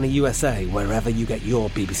Uncanny USA wherever you get your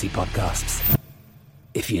BBC podcasts,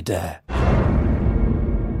 if you dare.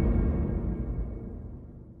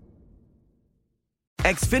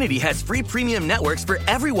 Xfinity has free premium networks for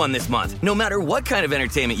everyone this month, no matter what kind of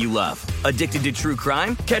entertainment you love. Addicted to true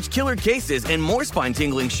crime? Catch killer cases and more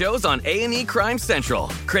spine-tingling shows on A&E Crime Central.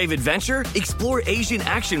 Crave adventure? Explore Asian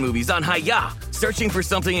action movies on Hi-YAH. Searching for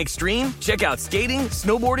something extreme? Check out skating,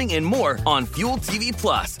 snowboarding, and more on Fuel TV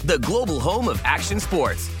Plus, the global home of action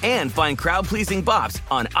sports. And find crowd-pleasing bops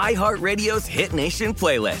on iHeartRadio's Hit Nation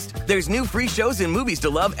playlist. There's new free shows and movies to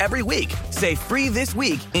love every week. Say free this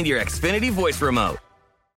week in your Xfinity voice remote.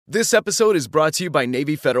 This episode is brought to you by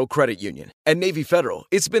Navy Federal Credit Union. At Navy Federal,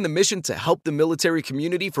 it's been the mission to help the military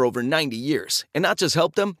community for over 90 years. And not just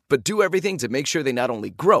help them, but do everything to make sure they not only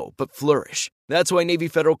grow, but flourish. That's why Navy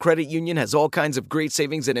Federal Credit Union has all kinds of great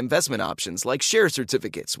savings and investment options like share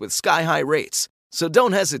certificates with sky-high rates. So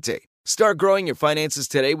don't hesitate. Start growing your finances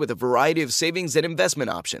today with a variety of savings and investment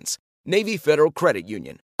options. Navy Federal Credit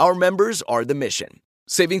Union. Our members are the mission.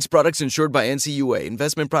 Savings products insured by NCUA.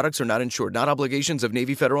 Investment products are not insured, not obligations of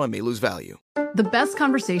Navy Federal and may lose value. The best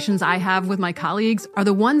conversations I have with my colleagues are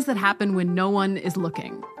the ones that happen when no one is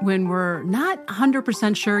looking, when we're not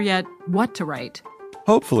 100% sure yet what to write.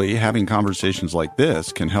 Hopefully, having conversations like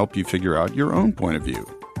this can help you figure out your own point of view.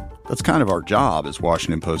 That's kind of our job as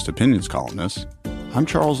Washington Post opinions columnists. I'm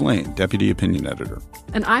Charles Lane, Deputy Opinion Editor.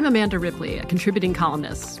 And I'm Amanda Ripley, a contributing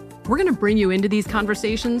columnist. We're going to bring you into these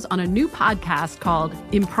conversations on a new podcast called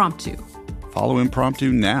Impromptu. Follow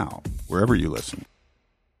Impromptu now, wherever you listen.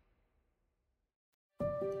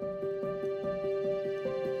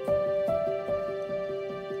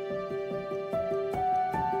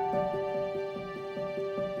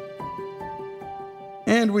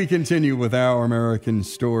 And we continue with our American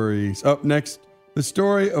stories. Up next, the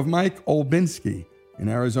story of Mike Olbinski, an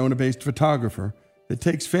Arizona-based photographer that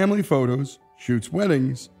takes family photos, shoots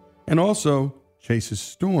weddings, and also chases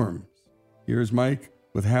storms. Here's Mike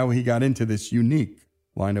with how he got into this unique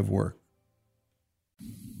line of work.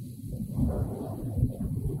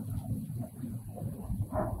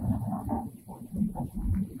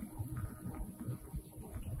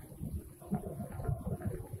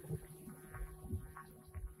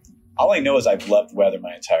 All I know is I've loved weather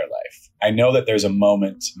my entire life. I know that there's a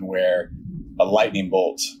moment where a lightning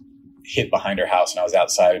bolt hit behind our house, and I was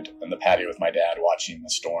outside on the patio with my dad watching the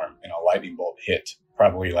storm, and a lightning bolt hit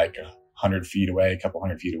probably like 100 feet away, a couple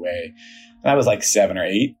hundred feet away. And I was like 7 or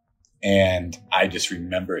 8, and I just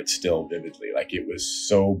remember it still vividly. Like, it was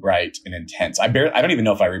so bright and intense. I don't even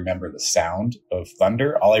know if I remember the sound of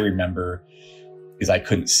thunder. All I remember is I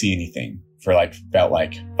couldn't see anything for felt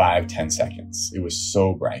like 5-10 seconds. It was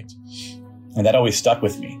so bright. And that always stuck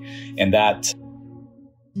with me. And that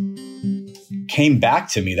came back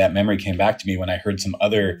to me, that memory came back to me when I heard some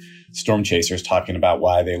other storm chasers talking about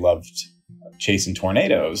why they loved chasing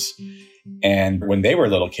tornadoes. And when they were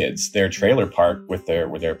little kids, their trailer park where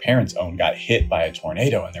their parents owned got hit by a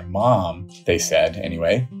tornado, and their mom, they said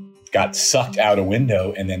anyway, got sucked out a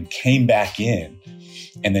window and then came back in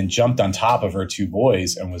and then jumped on top of her 2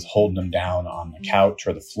 boys and was holding them down on the couch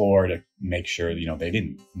or the floor to make sure,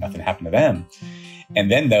 nothing happened to them.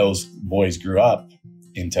 And then those boys grew up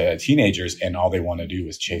into teenagers, and all they wanted to do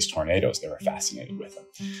was chase tornadoes. They were fascinated with them.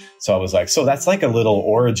 So I was like, so that's like a little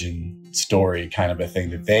origin story kind of a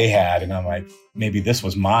thing that they had. And I'm like, maybe this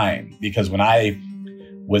was mine, because when I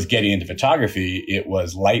was getting into photography, it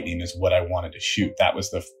was lightning is what I wanted to shoot. That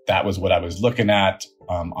was what I was looking at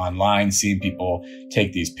online, seeing people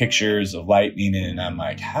take these pictures of lightning. And I'm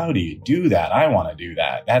like, how do you do that? I want to do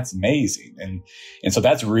that. That's amazing. And so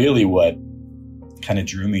that's really what kind of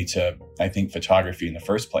drew me to, I think, photography in the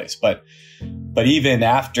first place. But even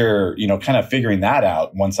after, kind of figuring that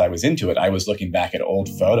out, once I was into it, I was looking back at old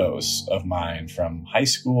photos of mine from high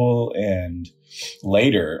school and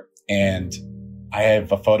later. And I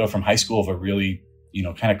have a photo from high school of a really,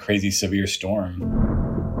 kind of crazy severe storm.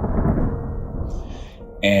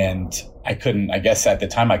 And I guess at the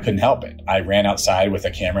time I couldn't help it. I ran outside with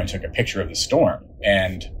a camera and took a picture of the storm.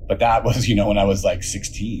 But that was, when I was like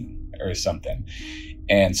 16 or something.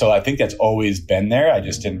 And so I think that's always been there. I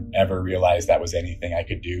just didn't ever realize that was anything I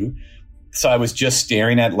could do. So I was just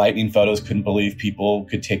staring at lightning photos, couldn't believe people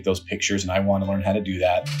could take those pictures, and I wanted to learn how to do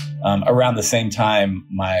that. Around the same time,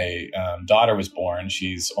 my daughter was born.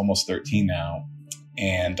 She's almost 13 now.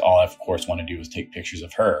 And all I, of course, want to do was take pictures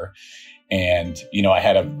of her. And, I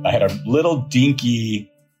had a little dinky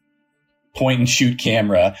point and shoot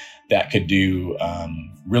camera that could do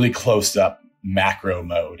really close up macro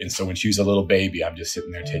mode. And so when she was a little baby, I'm just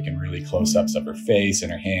sitting there taking really close ups of her face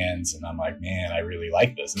and her hands. And I'm like, man, I really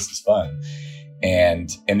like this. This is fun. And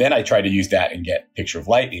then I tried to use that and get a picture of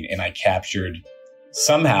lightning. And I captured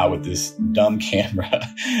somehow with this dumb camera,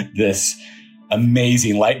 this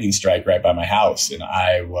amazing lightning strike right by my house. And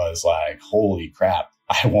I was like, holy crap,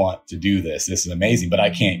 I want to do this. This is amazing, but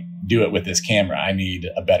I can't do it with this camera. I need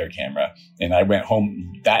a better camera. And I went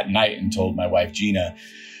home that night and told my wife, Gina,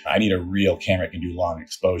 I need a real camera that can do long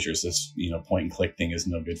exposures. This, point and click thing is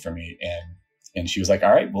no good for me. And she was like,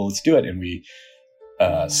 all right, well, let's do it. And we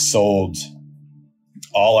sold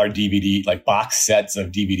all our DVD, like box sets of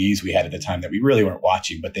DVDs we had at the time that we really weren't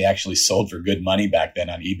watching, but they actually sold for good money back then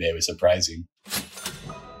on eBay. It was surprising.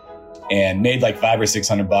 And made like $500 or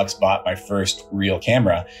 $600, bought my first real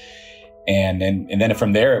camera. And then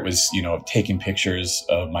from there, it was, taking pictures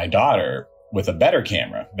of my daughter with a better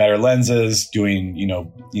camera, better lenses, doing,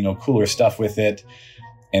 cooler stuff with it.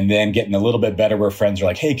 And then getting a little bit better where friends are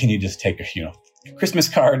like, hey, can you just take a, Christmas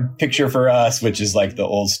card picture for us, which is like the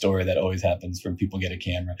old story that always happens when people get a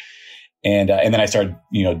camera. And then I started,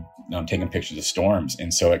 taking pictures of storms.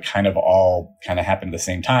 And so it kind of all happened at the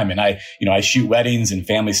same time. And I shoot weddings and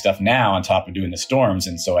family stuff now on top of doing the storms.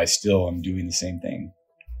 And so I still am doing the same thing.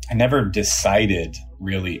 I never decided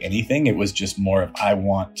really anything. It was just more of, I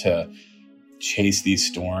want to chase these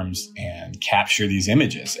storms and capture these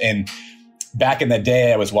images. And back in the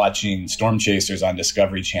day, I was watching Storm Chasers on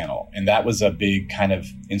Discovery Channel. And that was a big kind of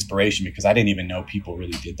inspiration because I didn't even know people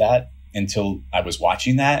really did that until I was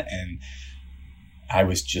watching that. And I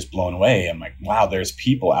was just blown away. I'm like, wow, there's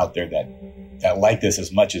people out there that like this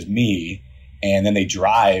as much as me. And then they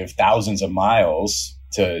drive thousands of miles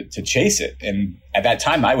to chase it. And at that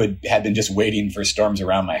time, I had been just waiting for storms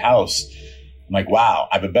around my house. I'm like, wow,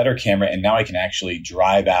 I have a better camera, and now I can actually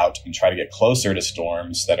drive out and try to get closer to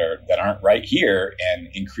storms that aren't right here and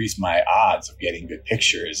increase my odds of getting good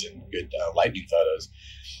pictures and good lightning photos.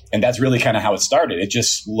 And that's really kind of how it started. It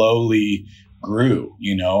just slowly grew.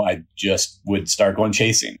 I just would start going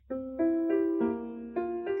chasing.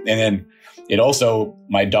 And then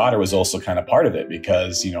my daughter was also kind of part of it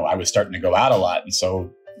because, I was starting to go out a lot. And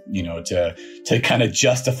so, to kind of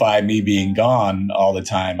justify me being gone all the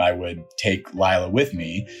time, I would take Lila with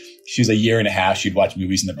me. She was a year and a half. She'd watch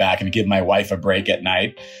movies in the back and give my wife a break at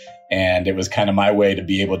night. And it was kind of my way to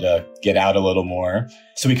be able to get out a little more.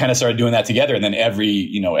 So we kind of started doing that together. And then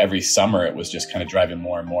every summer it was just kind of driving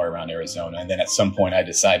more and more around Arizona. And then at some point I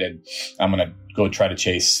decided I'm going to go try to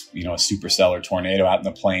chase, a supercellular tornado out in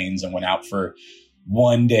the plains, and went out for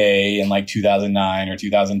one day in like 2009 or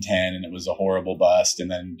 2010. And it was a horrible bust. And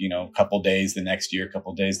then, a couple days the next year, a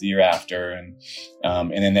couple days the year after. And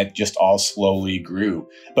then that just all slowly grew.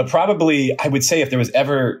 But probably I would say if there was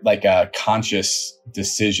ever like a conscious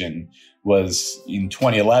decision was in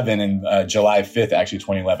 2011, and July 5th, actually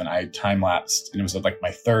 2011, I time lapsed, and it was like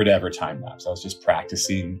my third ever time lapse. I was just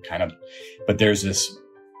practicing but there's this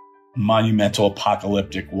monumental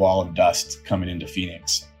apocalyptic wall of dust coming into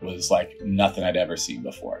Phoenix. It was like nothing I'd ever seen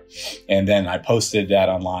before. And then I posted that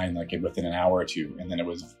online like within an hour or two. And then it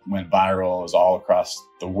went viral. It was all across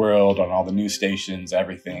the world on all the news stations,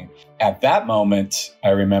 everything. At that moment,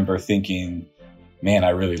 I remember thinking, man,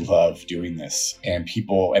 I really love doing this. And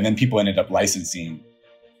then people ended up licensing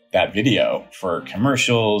that video for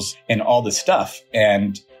commercials and all this stuff.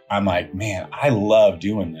 And I'm like, man, I love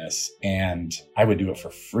doing this, and I would do it for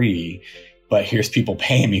free, but here's people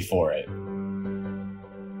paying me for it.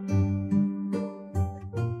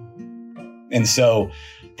 And so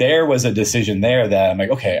there was a decision there that I'm like,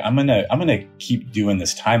 okay, I'm gonna keep doing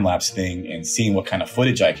this time lapse thing and seeing what kind of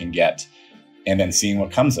footage I can get, and then seeing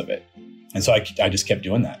what comes of it. And so I just kept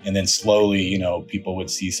doing that. And then slowly, people would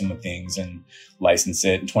see some of the things and license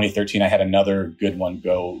it. In 2013, I had another good one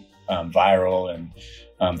go viral, and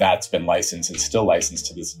that's been licensed and still licensed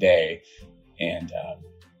to this day. And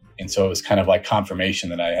so it was kind of like confirmation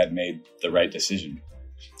that I had made the right decision.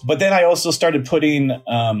 But then I also started putting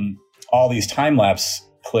all these time-lapse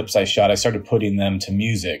clips I shot, I started putting them to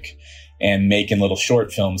music and making little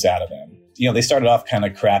short films out of them. They started off kind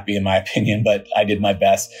of crappy in my opinion, but I did my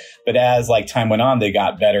best. But as time went on, they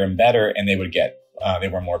got better and better, and they would get they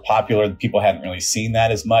were more popular. People hadn't really seen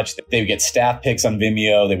that as much. They would get staff pics on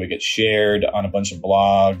Vimeo. They would get shared on a bunch of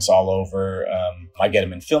blogs all over. I get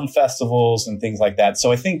them in film festivals and things like that.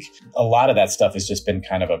 So I think a lot of that stuff has just been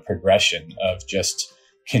kind of a progression of just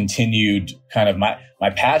continued kind of my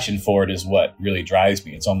passion for it is what really drives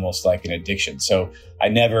me. It's almost like an addiction. So I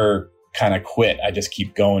never kind of quit. I just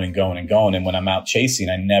keep going and going and going. And when I'm out chasing,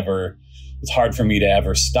 it's hard for me to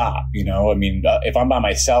ever stop, if I'm by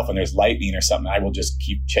myself and there's lightning or something, I will just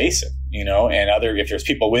keep chasing, and if there's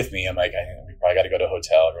people with me, I'm like, we probably got to go to a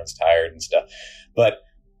hotel. Everyone's tired and stuff. But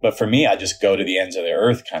for me, I just go to the ends of the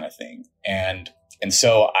earth kind of thing. And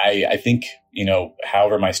so I think,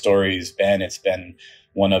 however my story's been, it's been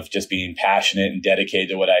one of just being passionate and dedicated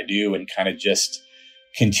to what I do and kind of just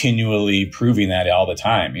continually proving that all the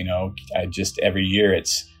time. Every year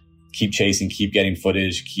it's keep chasing, keep getting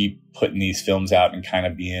footage, keep putting these films out and kind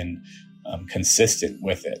of being consistent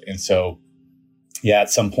with it. And so, at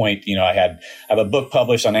some point, I have a book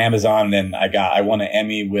published on Amazon, and I won an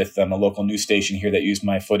Emmy with a local news station here that used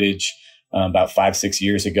my footage about 5-6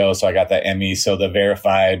 years ago. So I got that Emmy. So the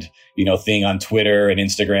verified, thing on Twitter and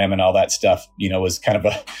Instagram and all that stuff, was kind of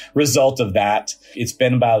a result of that. It's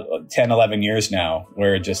been about 10, 11 years now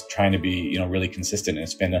where just trying to be, really consistent. And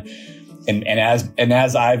it's been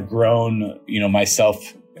as I've grown,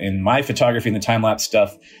 myself in my photography and the time-lapse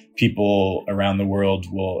stuff, people around the world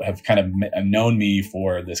will have kind of known me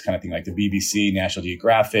for this kind of thing, like the BBC, National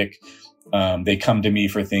Geographic. They come to me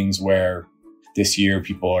for things where this year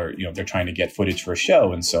people are, they're trying to get footage for a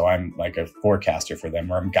show. And so I'm like a forecaster for them,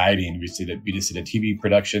 or I'm guiding. We just did a TV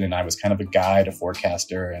production, and I was kind of a guide, a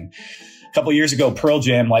forecaster. And a couple of years ago, Pearl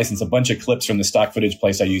Jam licensed a bunch of clips from the stock footage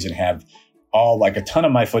place I use and have a ton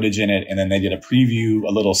of my footage in it. And then they did a preview,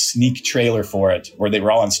 a little sneak trailer for it where they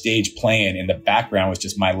were all on stage playing. In the background was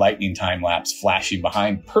just my lightning time lapse flashing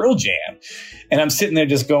behind Pearl Jam. And I'm sitting there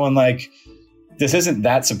just going like, this isn't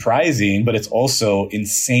that surprising, but it's also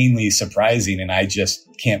insanely surprising. And I just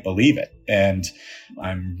can't believe it. And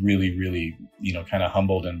I'm really, really, kind of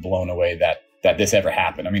humbled and blown away that this ever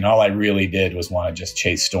happened. I mean, all I really did was want to just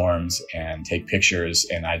chase storms and take pictures,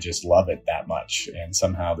 and I just love it that much. And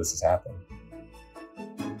somehow this has happened.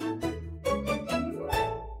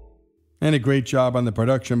 And a great job on the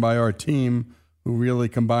production by our team, who really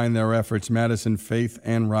combined their efforts, Madison, Faith,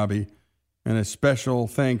 and Robbie. And a special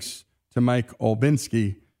thanks to Mike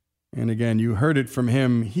Olbinski. And again, you heard it from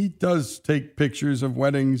him. He does take pictures of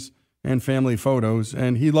weddings and family photos,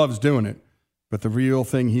 and he loves doing it. But the real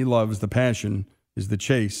thing he loves, the passion, is the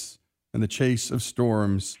chase, and the chase of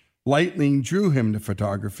storms. Lightning drew him to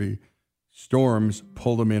photography. Storms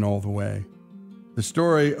pulled him in all the way. The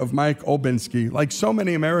story of Mike Olbinski, like so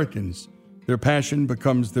many Americans, their passion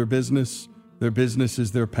becomes their business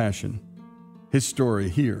is their passion. His story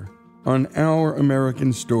here on Our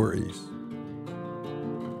American Stories.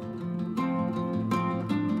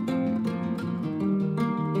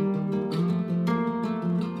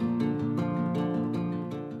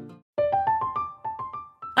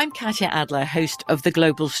 I'm Katya Adler, host of The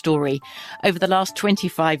Global Story. Over the last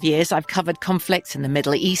 25 years, I've covered conflicts in the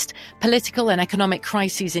Middle East, political and economic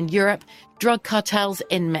crises in Europe, drug cartels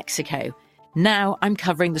in Mexico. Now I'm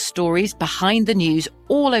covering the stories behind the news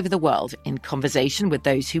all over the world in conversation with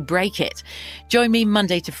those who break it. Join me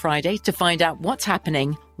Monday to Friday to find out what's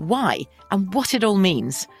happening, why, and what it all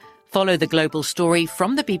means. Follow The Global Story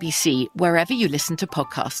from the BBC wherever you listen to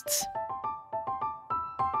podcasts.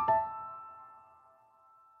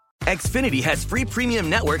 Xfinity has free premium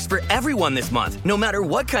networks for everyone this month, no matter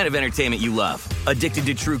what kind of entertainment you love. Addicted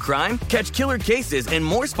to true crime? Catch killer cases and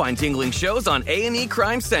more spine-tingling shows on A&E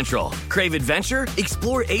Crime Central. Crave adventure?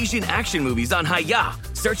 Explore Asian action movies on Hi-Ya.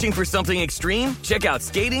 Searching for something extreme? Check out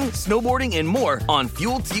skating, snowboarding, and more on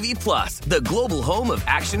Fuel TV Plus, the global home of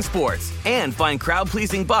action sports. And find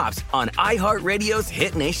crowd-pleasing bops on iHeartRadio's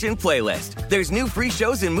Hit Nation playlist. There's new free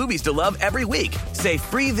shows and movies to love every week. Say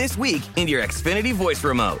free this week in your Xfinity voice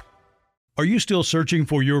remote. Are you still searching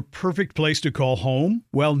for your perfect place to call home?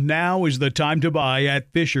 Well, now is the time to buy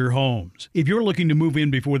at Fisher Homes. If you're looking to move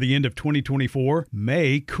in before the end of 2024,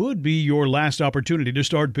 May could be your last opportunity to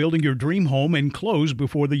start building your dream home and close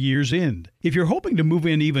before the year's end. If you're hoping to move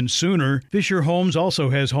in even sooner, Fisher Homes also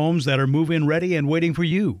has homes that are move-in ready and waiting for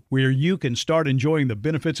you, where you can start enjoying the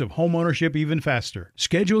benefits of homeownership even faster.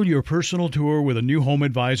 Schedule your personal tour with a new home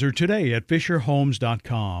advisor today at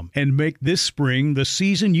FisherHomes.com and make this spring the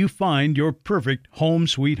season you find your perfect home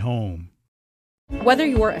sweet home. Whether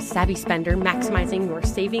you're a savvy spender maximizing your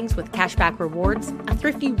savings with cashback rewards, a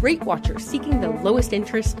thrifty rate watcher seeking the lowest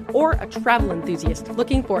interest, or a travel enthusiast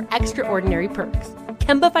looking for extraordinary perks,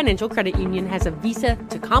 Kemba Financial Credit Union has a visa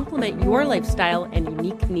to complement your lifestyle and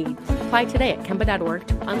unique needs. Apply today at Kemba.org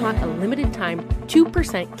to unlock a limited time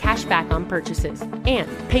 2% cash back on purchases and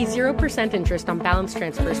pay 0% interest on balance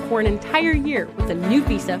transfers for an entire year with a new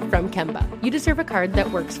visa from Kemba. You deserve a card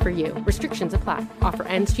that works for you. Restrictions apply. Offer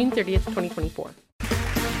ends June 30th, 2024.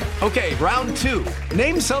 Okay, round two.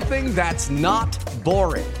 Name something that's not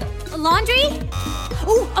boring. A laundry?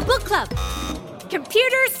 Ooh, a book club.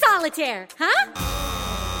 Computer solitaire, huh?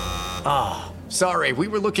 Ah, sorry, we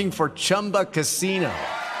were looking for Chumba Casino.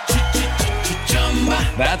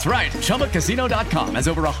 That's right, ChumbaCasino.com has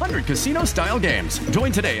over 100 casino-style games.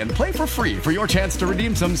 Join today and play for free for your chance to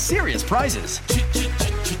redeem some serious prizes.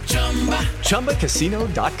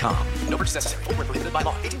 ChumbaCasino.com. No purchase necessary. Void where prohibited by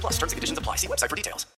law. 18+ terms and conditions apply. See website for details.